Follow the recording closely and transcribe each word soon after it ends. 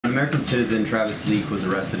American citizen, Travis Leake, was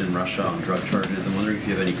arrested in Russia on drug charges. I'm wondering if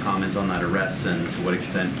you have any comment on that arrest and to what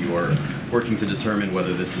extent you are working to determine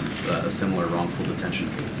whether this is a similar wrongful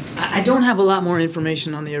detention case. I don't have a lot more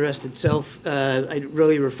information on the arrest itself. I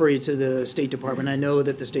really refer you to the State Department. I know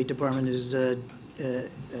that the State Department is,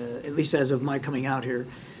 at least as of my coming out here,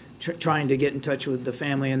 trying to get in touch with the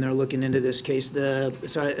family, and they're looking into this case.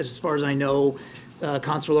 So as far as I know,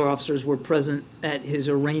 consular officers were present at his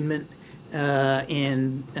arraignment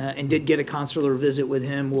and did get a consular visit with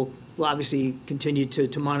him. We'll obviously continue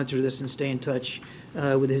to monitor this and stay in touch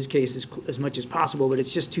with his case as much as possible, but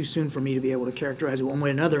it's just too soon for me to be able to characterize it one way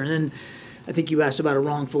or another. And then I think you asked about a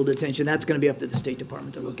wrongful detention. That's going to be up to the State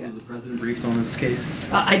Department to look at. Was the president briefed on this case?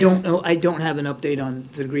 I don't know. I don't have an update on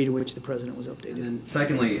the degree to which the president was updated. And then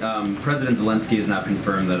secondly, President Zelensky has now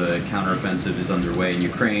confirmed that a counteroffensive is underway in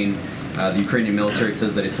Ukraine. The Ukrainian military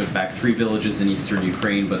says that it took back 3 villages in eastern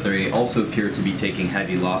Ukraine, but they also appear to be taking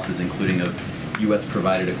heavy losses, including of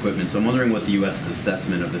U.S.-provided equipment. So I'm wondering what the U.S.'s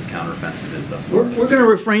assessment of this counteroffensive is thus far. We're going to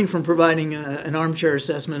refrain from providing an armchair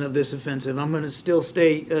assessment of this offensive. I'm going to still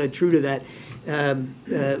stay true to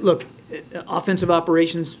that. Look, offensive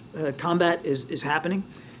operations combat is happening.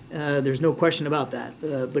 There's no question about that.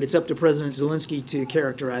 But it's up to President Zelensky to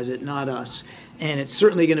characterize it, not us. And it's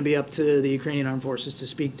certainly going to be up to the Ukrainian armed forces to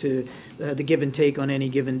speak to the give and take on any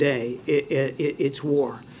given day. It's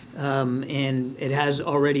war. And it has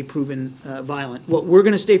already proven violent. What we're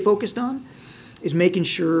going to stay focused on is making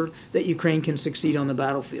sure that Ukraine can succeed on the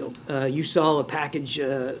battlefield. You saw a package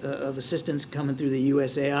of assistance coming through the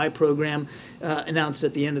USAI program announced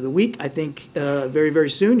at the end of the week. I think very, very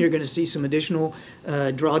soon you're going to see some additional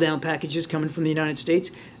drawdown packages coming from the United States.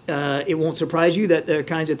 It won't surprise you that the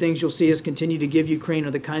kinds of things you'll see us continue to give Ukraine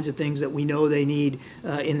are the kinds of things that we know they need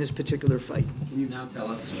in this particular fight. Can you now tell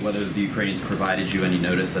us whether the Ukrainians provided you any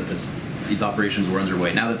notice that these operations were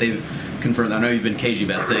underway? Now that they've confirmed, I know you've been cagey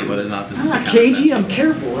about saying whether or not this is the I'm not cagey, I'm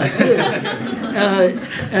careful. That's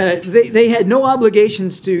it. They had no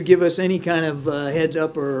obligations to give us any kind of heads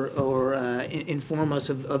up or inform us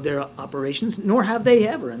of their operations, nor have they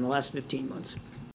ever in the last 15 months.